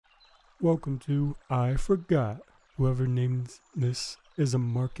Welcome to I Forgot. Whoever named this is a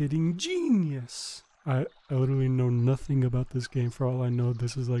marketing genius. I literally know nothing about this game. For all I know,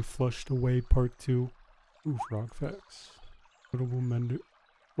 this is like Flushed Away Part 2. Ooh, frog facts. Notable mender.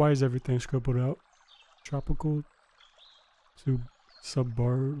 Why is everything scribbled out? Tropical to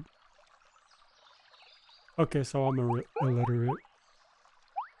subbar. Okay, so I'm illiterate.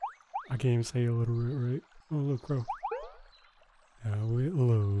 I can't even say illiterate, right? Oh, look, crow. Now it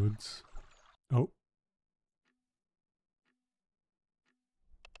loads. Oh.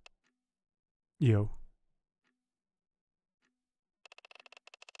 Yo.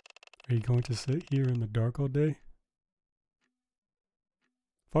 Are you going to sit here in the dark all day?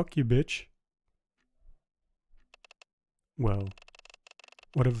 Fuck you, bitch. Well,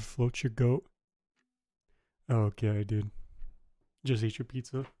 whatever floats your goat. Oh, okay, dude. Just eat your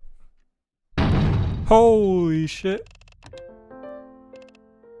pizza. Holy shit!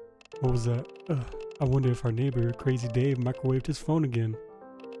 What was that? I wonder if our neighbor, Crazy Dave, microwaved his phone again.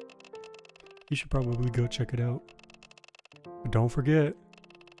 You should probably go check it out. But don't forget,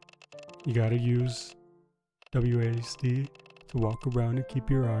 you gotta use WASD to walk around and keep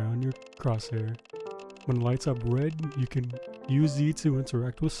your eye on your crosshair. When it lights up red, you can use Z to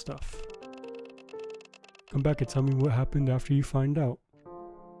interact with stuff. Come back and tell me what happened after you find out.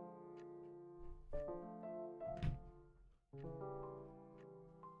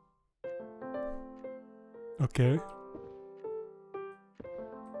 Okay.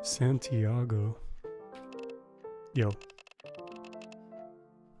 Santiago. Yo.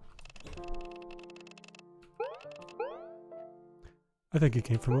 I think it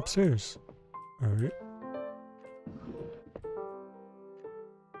came from upstairs. Alright.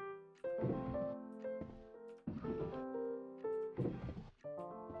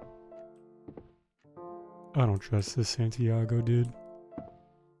 I don't trust this Santiago dude.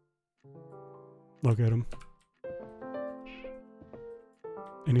 Look at him.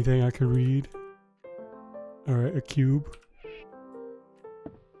 Anything I could read? Alright, a cube.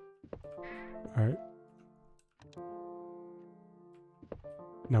 Alright.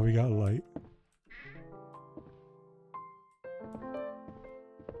 Now we got light.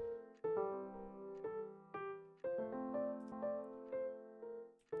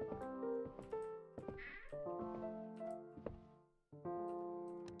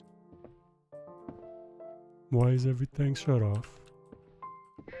 Why is everything shut off?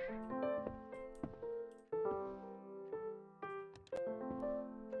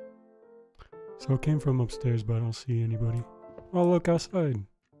 So it came from upstairs, but I don't see anybody. Oh, look outside.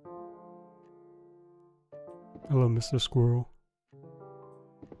 Hello, Mr. Squirrel.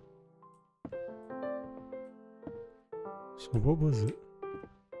 So what was it?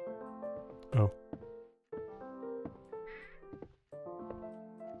 Oh.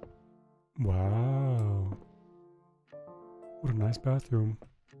 Wow. What a nice bathroom.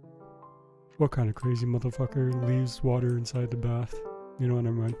 What kind of crazy motherfucker leaves water inside the bath? You know what,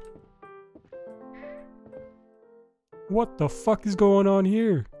 never mind. What the fuck is going on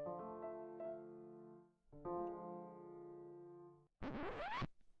here?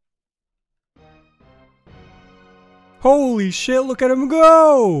 Holy shit, look at him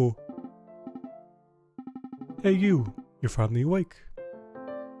go! Hey you, you're finally awake.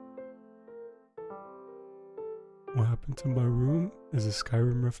 What happened to my room? Is a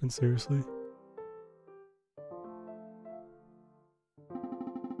Skyrim reference, seriously?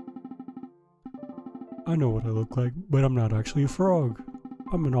 I know what I look like, but I'm not actually a frog.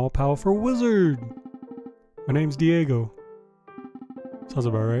 I'm an all-powerful wizard! My name's Diego. Sounds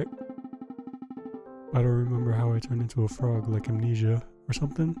about right. I don't remember how I turned into a frog, like amnesia or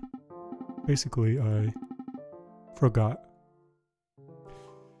something. Basically, I forgot.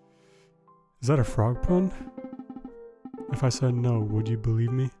 Is that a frog pun? If I said no, would you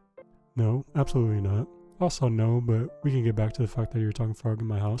believe me? No, absolutely not. Also no, but we can get back to the fact that you're talking frog in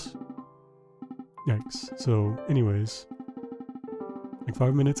my house. Yikes. So, anyways. Like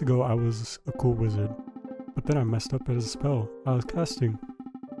 5 minutes ago, I was a cool wizard. But then I messed up at a spell I was casting.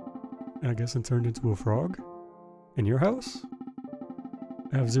 And I guess it turned into a frog? In your house?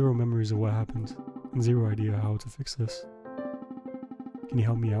 I have zero memories of what happened. And zero idea how to fix this. Can you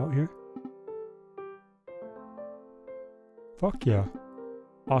help me out here? Fuck yeah.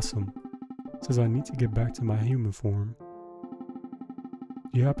 Awesome. Says I need to get back to my human form.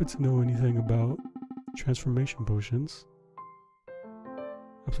 Do you happen to know anything about transformation potions?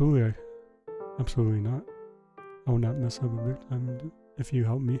 Absolutely not. I will not mess up a big time if you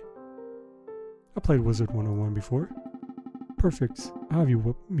help me. I played Wizard 101 before. Perfect. I'll have you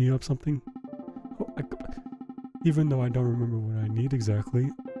whip me up something. Oh, even though I don't remember what I need exactly,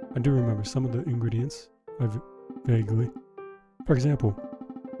 I do remember some of the ingredients. Vaguely. For example,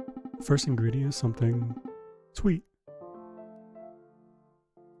 first ingredient is something sweet.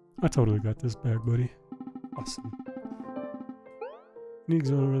 I totally got this bag, buddy. Awesome. Need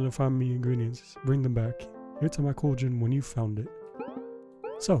to find me ingredients. Bring them back. Here to my cauldron when you found it.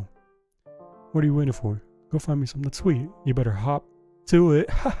 So, what are you waiting for? Go find me something sweet. You better hop to it.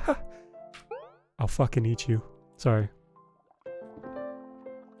 I'll fucking eat you. Sorry.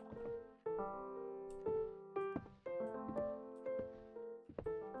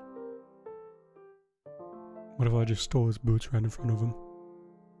 What if I just stole his boots right in front of him?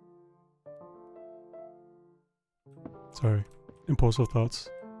 Sorry. Impulsive thoughts.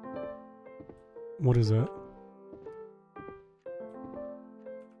 What is that?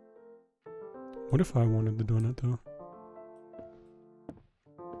 What if I wanted the donut though?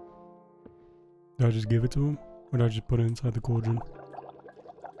 Did I just give it to him? Or did I just put it inside the cauldron?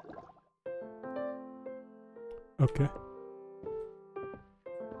 Okay.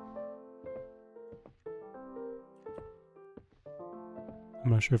 I'm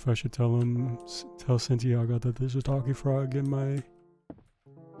not sure if I should tell Santiago that there's a talkie frog in my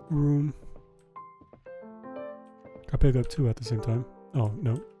room. I pick up two at the same time. Oh,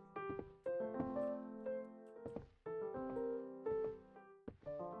 no.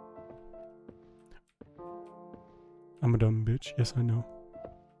 I'm a dumb bitch. Yes, I know.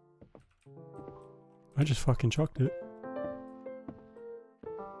 I just fucking chucked it.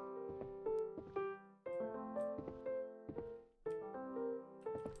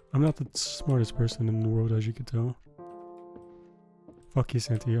 I'm not the smartest person in the world, as you can tell. Fuck you,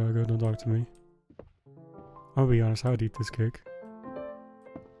 Santiago. Don't talk to me. I'll be honest, I'd eat this cake.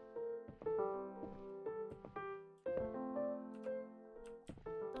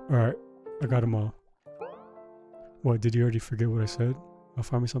 Alright, I got them all. What, did you already forget what I said? I'll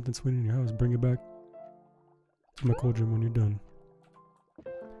find me something sweet in your house. Bring it back to my cauldron when you're done.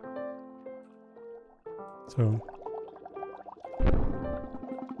 So...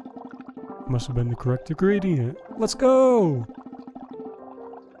 must have been the correct ingredient. Let's go!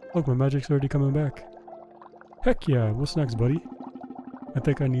 Look, my magic's already coming back. Heck yeah, what's next, buddy? I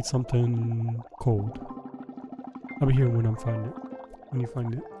think I need something cold. I'll be here when I find it. When you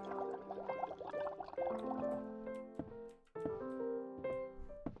find it.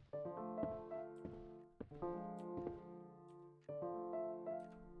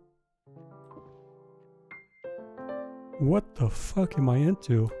 What the fuck am I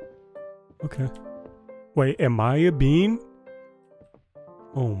into? Okay. Wait, am I a bean?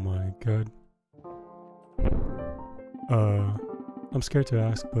 Oh my god. I'm scared to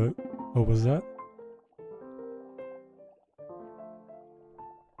ask, but what was that?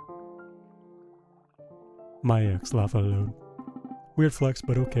 My ex lava load. Weird flex,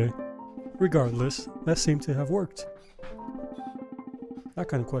 but okay. Regardless, that seemed to have worked. Not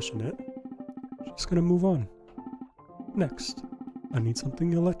gonna question it. Just gonna move on. Next, I need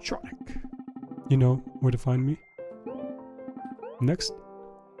something electronic. You know where to find me. Next,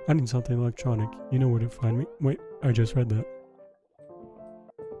 I need something electronic. You know where to find me. Wait, I just read that.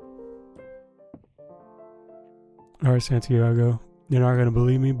 Alright, Santiago. You're not gonna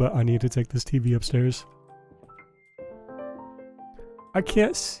believe me, but I need to take this TV upstairs. I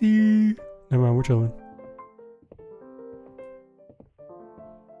can't see. Never mind, we're chilling.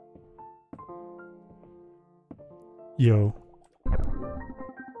 Yo.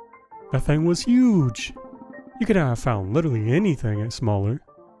 That thing was huge! You could have found literally anything smaller.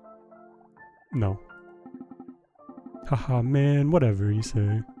 No. Haha, man, whatever you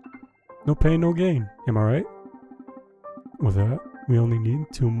say. No pain, no gain. Am I right? With that, we only need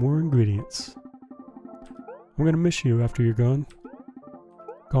 2 more ingredients. I'm gonna miss you after you're gone.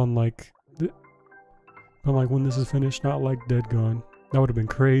 Gone like when this is finished, not like dead gone. That would have been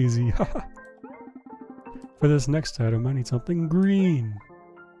crazy. For this next item, I need something green.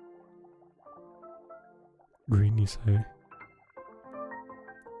 Green, you say?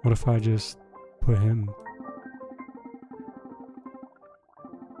 What if I just put him?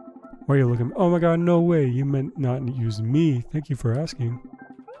 Why are you looking? Oh my god, no way. You meant not use me. Thank you for asking.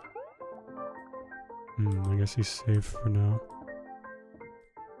 I guess he's safe for now.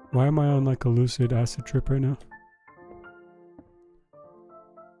 Why am I on like a lucid acid trip right now?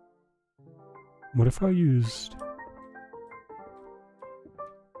 What if I used...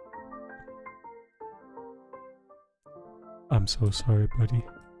 I'm so sorry, buddy.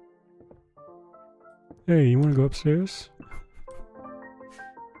 Hey, you wanna go upstairs?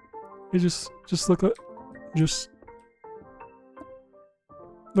 Hey, just look up...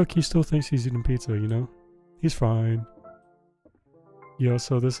 Look, he still thinks he's eating pizza, you know? He's fine. Yo,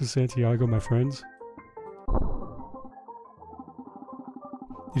 so this is Santiago, my friends.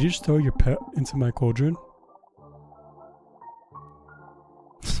 Did you just throw your pet into my cauldron?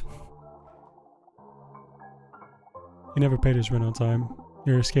 You never paid his rent on time.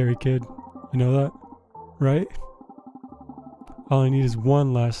 You're a scary kid. You know that? Right? All I need is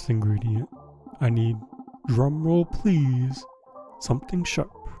one last ingredient. I need, drumroll please, something sharp.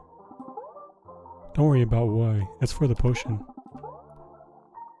 Don't worry about why. It's for the potion.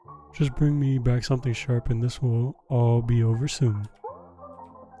 Just bring me back something sharp and this will all be over soon.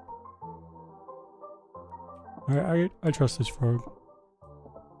 Alright, I trust this frog.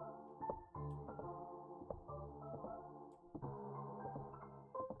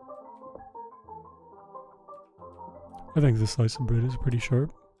 I think this slice of bread is pretty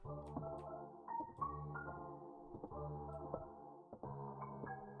sharp.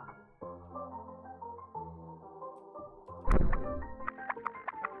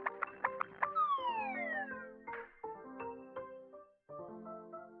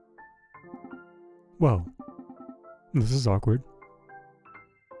 Well, this is awkward.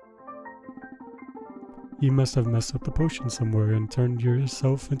 You must have messed up the potion somewhere and turned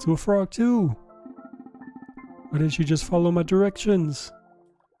yourself into a frog too. Why didn't you just follow my directions?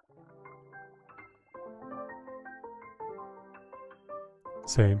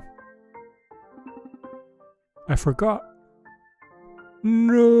 Same. I forgot.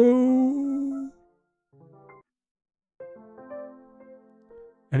 No.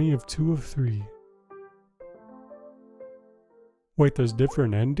 Any of 2 of 3. Wait, there's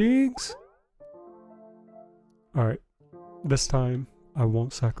different endings? Alright. This time, I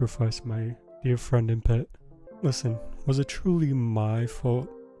won't sacrifice my dear friend and pet. Listen, was it truly my fault?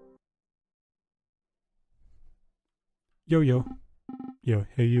 Yo. Yo,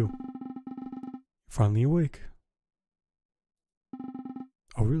 hey you. Finally awake.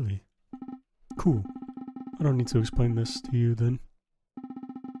 Oh really? Cool. I don't need to explain this to you then.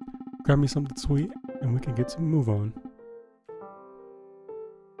 Grab me something sweet and we can get to move on.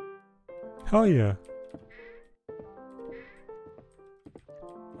 Hell yeah.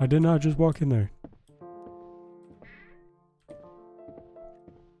 I did not just walk in there.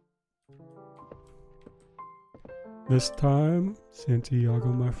 This time, Santiago,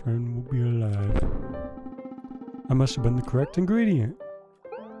 my friend, will be alive. I must have been the correct ingredient.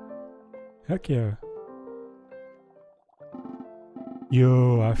 Heck yeah.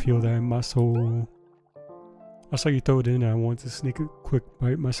 Yo, I feel that in my soul. I saw you throw it in and I wanted to sneak a quick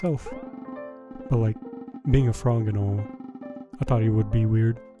bite myself. But like, being a frog and all, I thought it would be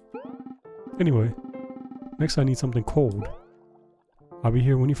weird. Anyway, next I need something cold. I'll be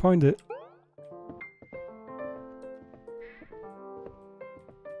here when you find it.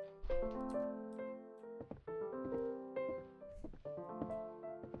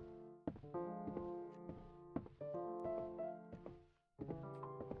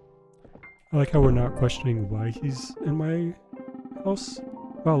 I like how we're not questioning why he's in my house.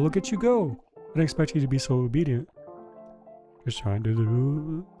 Wow, look at you go! I didn't expect you to be so obedient. Just trying to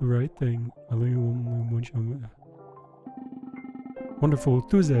do the right thing. Wonderful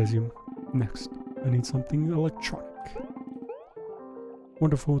enthusiasm. Next, I need something electronic.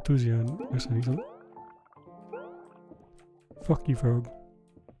 Wonderful enthusiasm. Next, I need something. Fuck you, frog.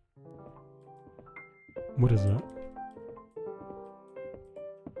 What is that?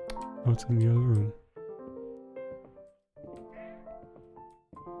 Oh, it's in the other room.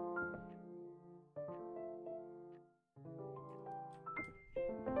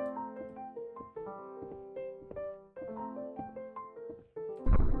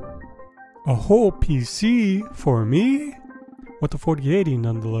 A whole PC for me? With the 4080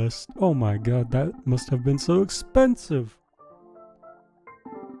 nonetheless. Oh my god, that must have been so expensive.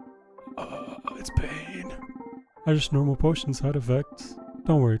 It's pain. Just normal potion side effects.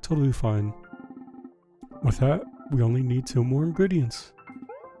 Don't worry, totally fine. With that, we only need 2 more ingredients.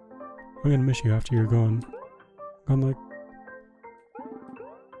 I'm gonna miss you after you're gone. Gone like...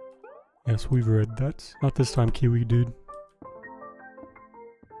 Yes, we've read that. Not this time, Kiwi dude.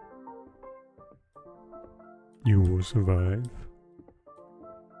 You will survive.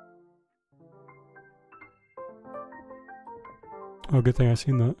 Oh, good thing I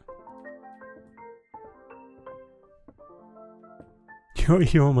seen that.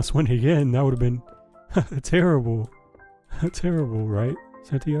 You almost went again. That would have been terrible. Terrible, right,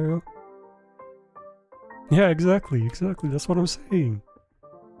 Santiago? Yeah, exactly. That's what I'm saying.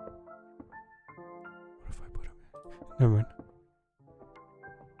 What if I put him in? Never mind.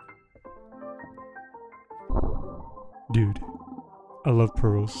 Dude, I love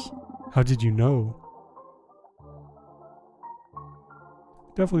pearls. How did you know?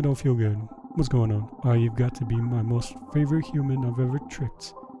 Definitely don't feel good. What's going on? You've got to be my most favorite human I've ever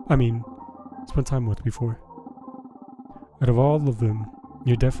tricked. I mean, spent time with before. Out of all of them,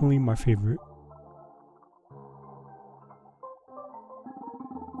 you're definitely my favorite.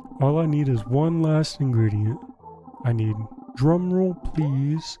 All I need is one last ingredient. I need, drum roll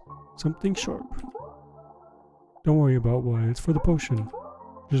please, something sharp. Don't worry about why, it's for the potion.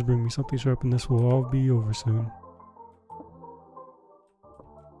 Just bring me something sharp and this will all be over soon.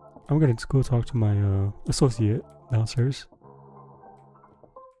 I'm gonna go talk to my associate downstairs.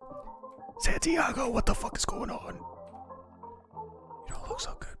 Santiago, what the fuck is going on? You don't look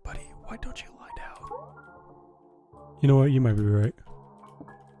so good, buddy. Why don't you lie down? You know what? You might be right.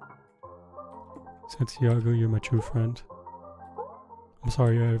 Santiago, you're my true friend. I'm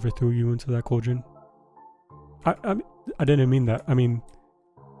sorry I ever threw you into that cauldron. I didn't mean that. I mean,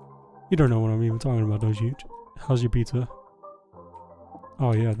 you don't know what I'm even talking about, don't you? How's your pizza?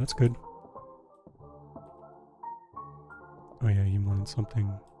 Oh yeah, that's good. Oh yeah, you wanted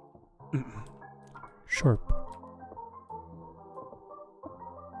something sharp.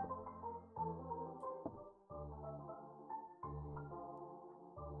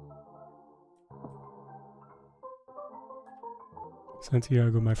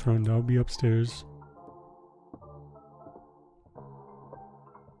 Santiago, my friend, I'll be upstairs.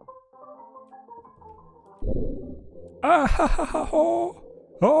 Ah ha ha ha ho!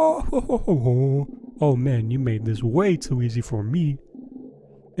 Oh ho ho ho ho! Oh man, you made this way too easy for me.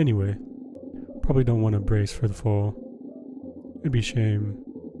 Anyway, probably don't want to brace for the fall. It'd be a shame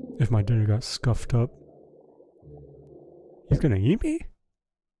if my dinner got scuffed up. He's gonna eat me?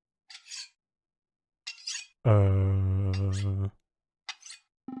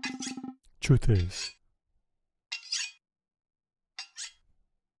 Truth is,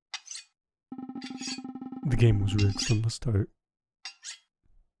 the game was rigged from the start.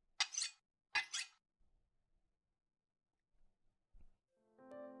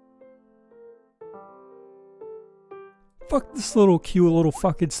 Fuck this little cute little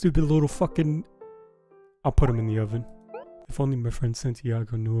fucking stupid little fucking... I'll put him in the oven. If only my friend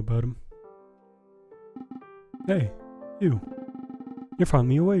Santiago knew about him. Hey, you. You're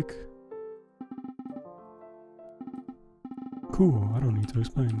finally awake. Cool, I don't need to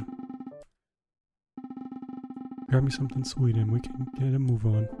explain. Grab me something sweet and we can get a move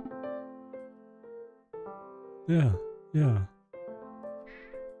on. Yeah.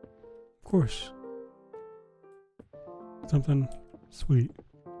 Of course. Something sweet.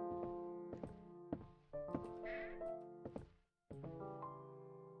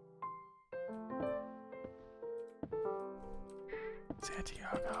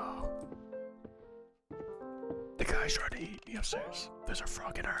 Santiago. The guy's trying to eat me upstairs. There's a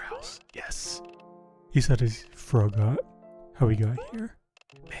frog in our house. Yes. He said his frog got how he got here.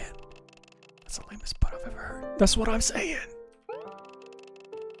 Man, that's the lamest pun I've ever heard. That's what I'm saying.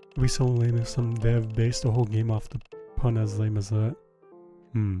 It'd be so lame if some dev based the whole game off the pun as lame as that.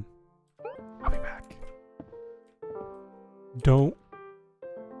 I'll be back. Don't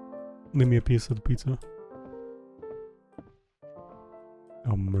leave me a piece of the pizza.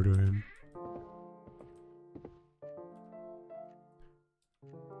 I'll murder him.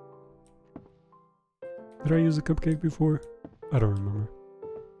 Did I use a cupcake before? I don't remember.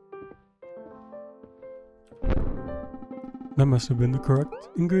 That must have been the correct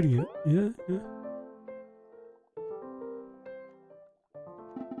ingredient. Yeah.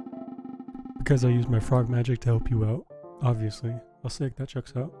 Because I used my frog magic to help you out. Obviously. I'll say that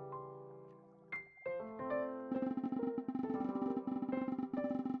checks out.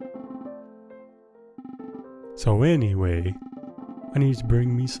 So anyway, I need to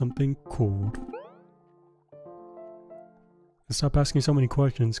bring me something cold. Stop asking so many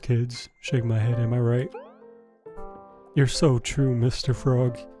questions, kids. Shake my head, am I right? You're so true, Mr.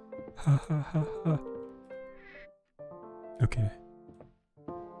 Frog. Ha ha ha ha. Okay.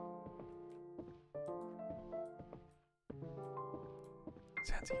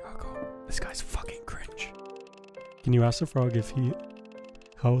 Santiago, this guy's fucking cringe. Can you ask the frog if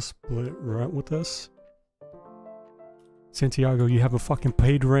he'll split rent with us? Santiago, you haven't fucking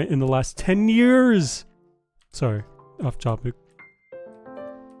paid rent in the last 10 years! Sorry, off topic.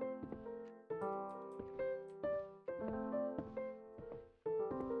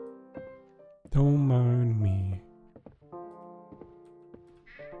 Don't mind me.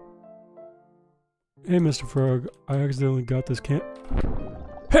 Hey, Mr. Frog, I accidentally got this can-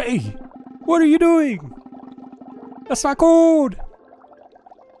 Hey! What are you doing? That's not cold!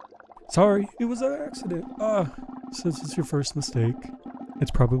 Sorry, it was an accident. Since it's your first mistake,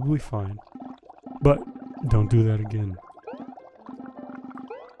 it's probably fine. But don't do that again.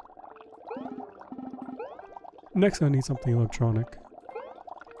 Next I need something electronic.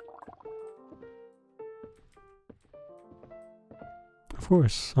 Of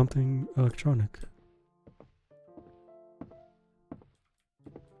course, something electronic.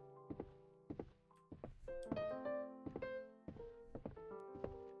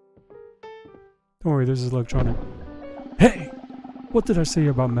 Don't worry, this is electronic. Hey! What did I say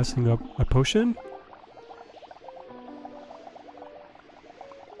about messing up my potion?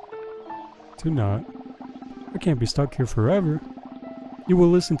 Do not. I can't be stuck here forever. You will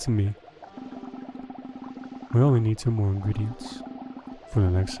listen to me. We only need 2 more ingredients. For the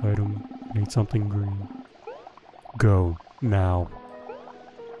next item, I need something green. Go, now.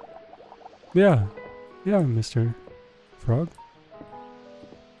 Yeah, Mr. Frog.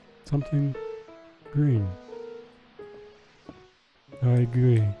 Something green. I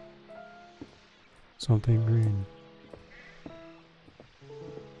agree. Something green.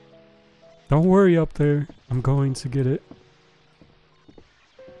 Don't worry up there. I'm going to get it.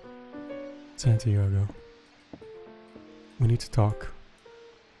 Santiago. We need to talk.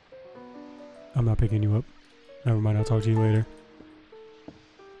 I'm not picking you up. Never mind, I'll talk to you later.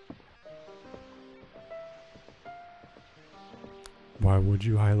 Why would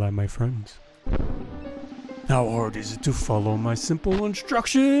you highlight my friends? How hard is it to follow my simple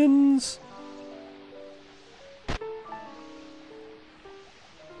instructions?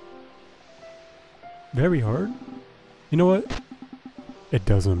 Very hard? You know what? It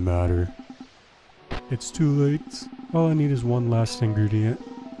doesn't matter. It's too late. All I need is one last ingredient.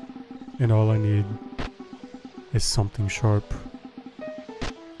 And all I need is something sharp.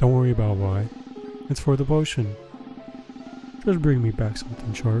 Don't worry about why. It's for the potion. Just bring me back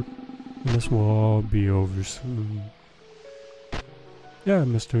something sharp. And this will all be over soon. Yeah,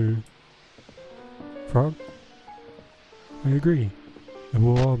 Mr. Frog. I agree. It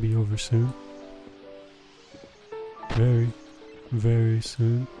will all be over soon. Very, very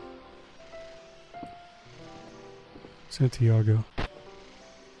soon. Santiago.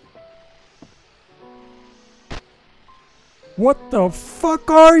 What the fuck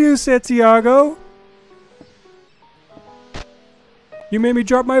are you, Santiago? You made me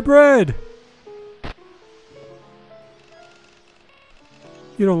drop my bread!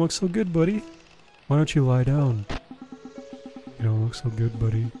 You don't look so good, buddy. Why don't you lie down? You don't look so good,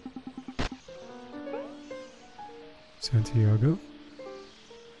 buddy. Santiago?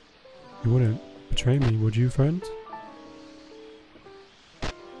 You wouldn't betray me, would you, friend?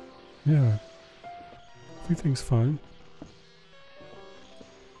 Yeah. Everything's fine.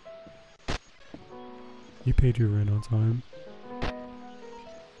 You paid your rent on time.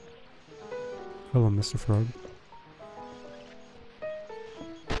 Hello, Mr. Frog.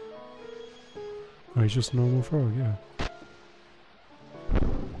 Oh, he's just a normal frog, yeah.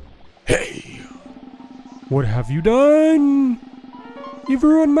 Hey! What have you done? You've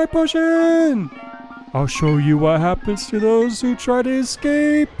ruined my potion! I'll show you what happens to those who try to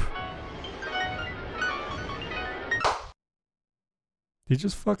escape! He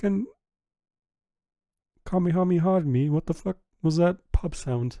just fucking... Kamehameha me. What the fuck was that pop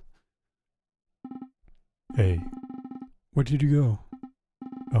sound? Hey, where did you go?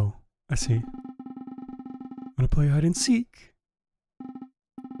 Oh, I see. Wanna play hide and seek?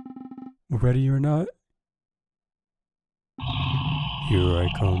 Ready or not? Here I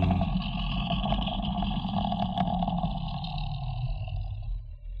come.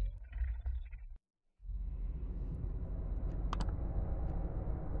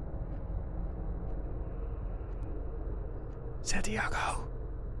 Santiago.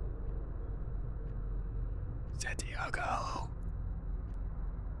 Santiago.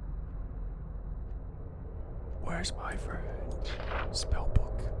 Where's my friend?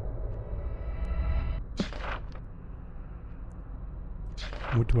 Spellbook.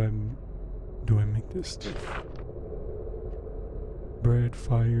 What do I make this stuff? Bread,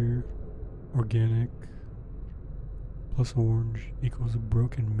 fire, organic, plus orange equals a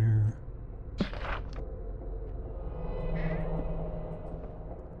broken mirror.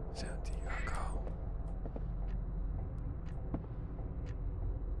 Santiago.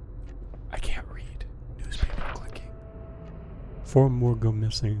 I can't read. Newspaper clicking. 4 more go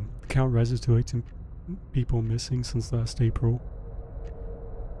missing. The count rises to 18 people missing since last April.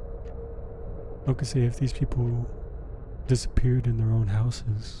 I can say if these people disappeared in their own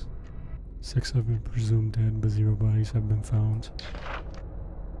houses. 6 have been presumed dead, but 0 bodies have been found.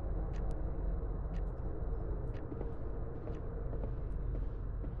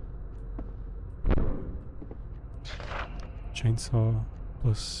 Chainsaw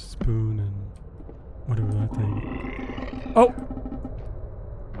plus spoon and whatever that thing. Oh!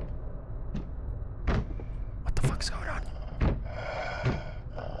 What the fuck's going on?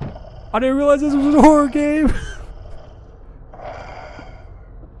 I didn't realize this was a horror game.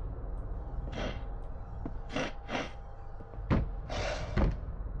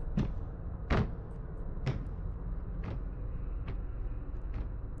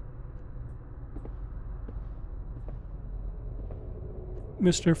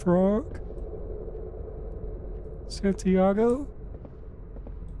 Mr. Frog? Santiago?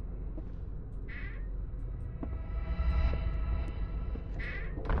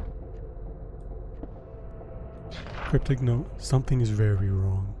 Cryptic note, something is very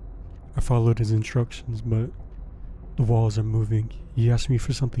wrong. I followed his instructions, but the walls are moving. He asked me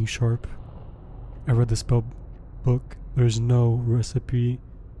for something sharp. I read the spell book. There's no recipe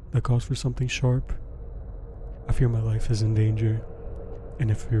that calls for something sharp. I fear my life is in danger.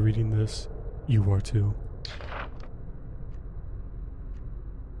 And if you're reading this, you are too.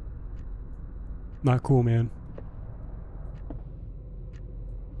 Not cool, man.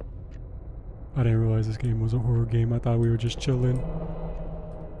 I didn't realize this game was a horror game. I thought we were just chilling.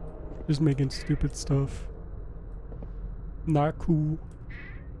 Just making stupid stuff. Not cool.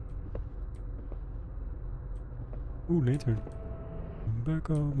 Ooh, lantern. Back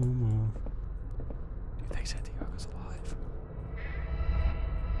on the wall. Do you think Santiago's alive?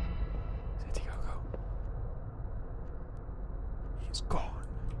 Santiago. He's gone.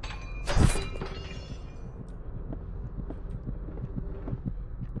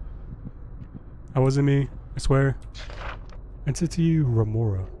 That wasn't me, I swear. Entity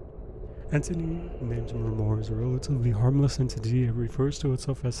Remora. Entity named Remora is a relatively harmless entity. It refers to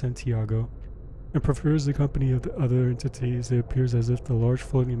itself as Santiago and prefers the company of the other entities. It appears as if the large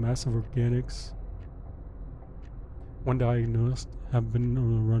floating mass of organics, one diagnosed, have been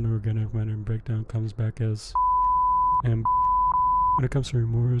on a run organic matter and breakdown, comes back as. And when it comes to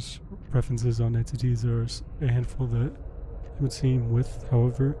Remora's references on entities, there are a handful that I haven't seen with,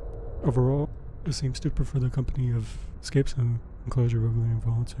 however, overall, it seems to prefer the company of escapes an enclosure regularly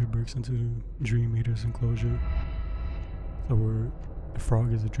involuntary breaks into Dream Eater's enclosure. So where the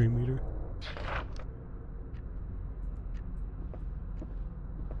frog is a Dream Eater.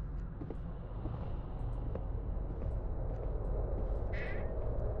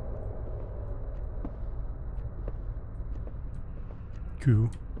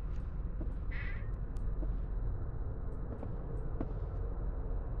 Cool.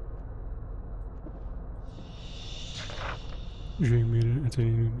 Dream Eater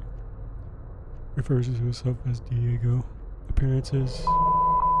entity refers to itself as Diego. Appearances: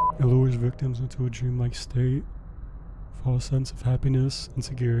 it lures victims into a dreamlike state, false sense of happiness and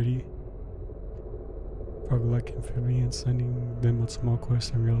security. Frog-like amphibians sending them on small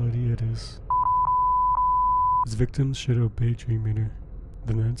quests. In reality, it is. Its victims should obey Dream Eater.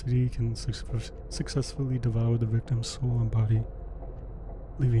 The entity can successfully devour the victim's soul and body,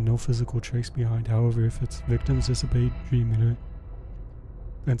 leaving no physical trace behind. However, if its victims disobey Dream Eater,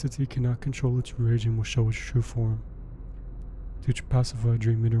 the entity cannot control its rage and will show its true form. To pacify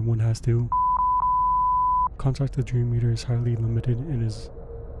Dream Eater, one has to contact the Dream Eater is highly limited and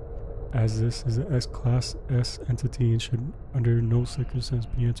as this is an S-Class S entity and should under no circumstance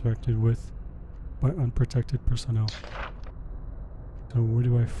be interacted with by unprotected personnel. So where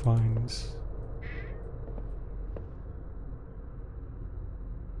do I find...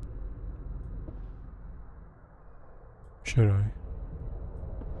 Should I?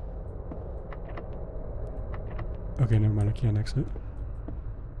 Okay, never mind, I can't exit.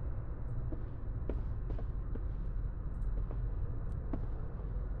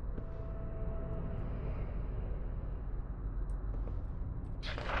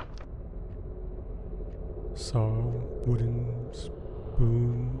 Saw, wooden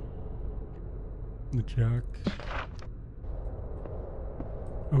spoon, the jack.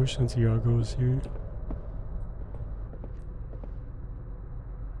 I wish Santiago was here.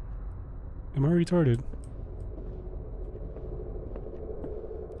 Am I retarded?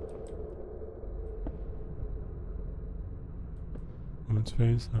 Woman's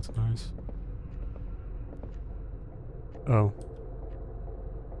face, that's nice. Oh.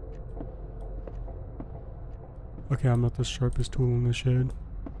 Okay, I'm not the sharpest tool in the shed.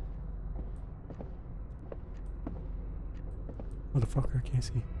 Motherfucker, I can't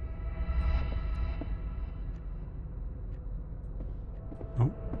see.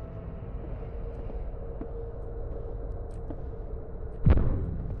 Oh.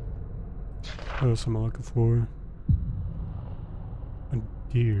 What else am I looking for? A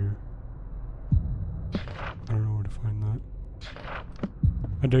deer. I don't know where to find that.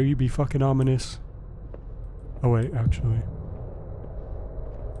 How dare you be fucking ominous? Oh wait, actually.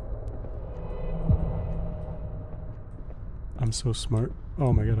 I'm so smart.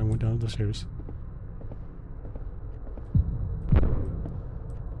 Oh my god, I went down the stairs.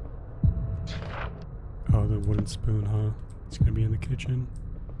 Oh, the wooden spoon, huh? It's gonna be in the kitchen.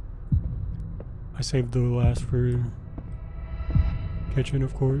 I saved the last for kitchen,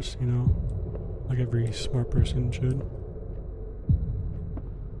 of course, you know, like every smart person should.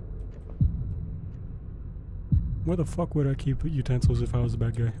 Where the fuck would I keep utensils if I was a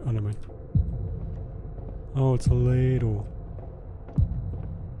bad guy? Oh, never mind. Oh, it's a ladle.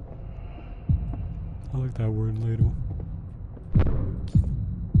 I like that word, ladle.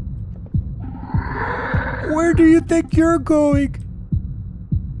 Where do you think you're going?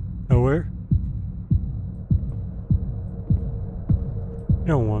 Nowhere? You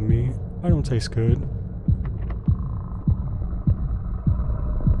don't want me. I don't taste good.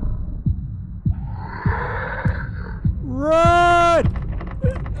 Run!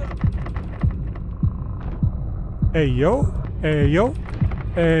 Hey yo, hey yo,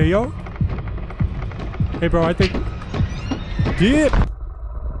 hey yo. Hey bro, I think dip.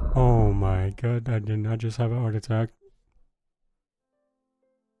 Oh my god, I did not just have a heart attack.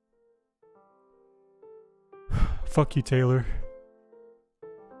 Fuck you, Taylor.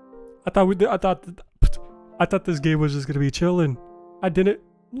 I thought this game was just gonna be chilling. I didn't.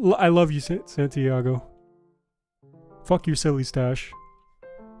 I love you, Santiago. Fuck your silly stash.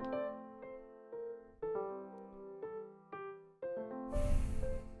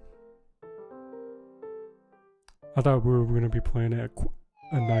 I thought we were gonna be playing a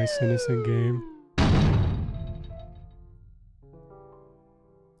nice innocent game.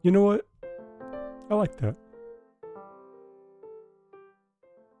 You know what? I like that.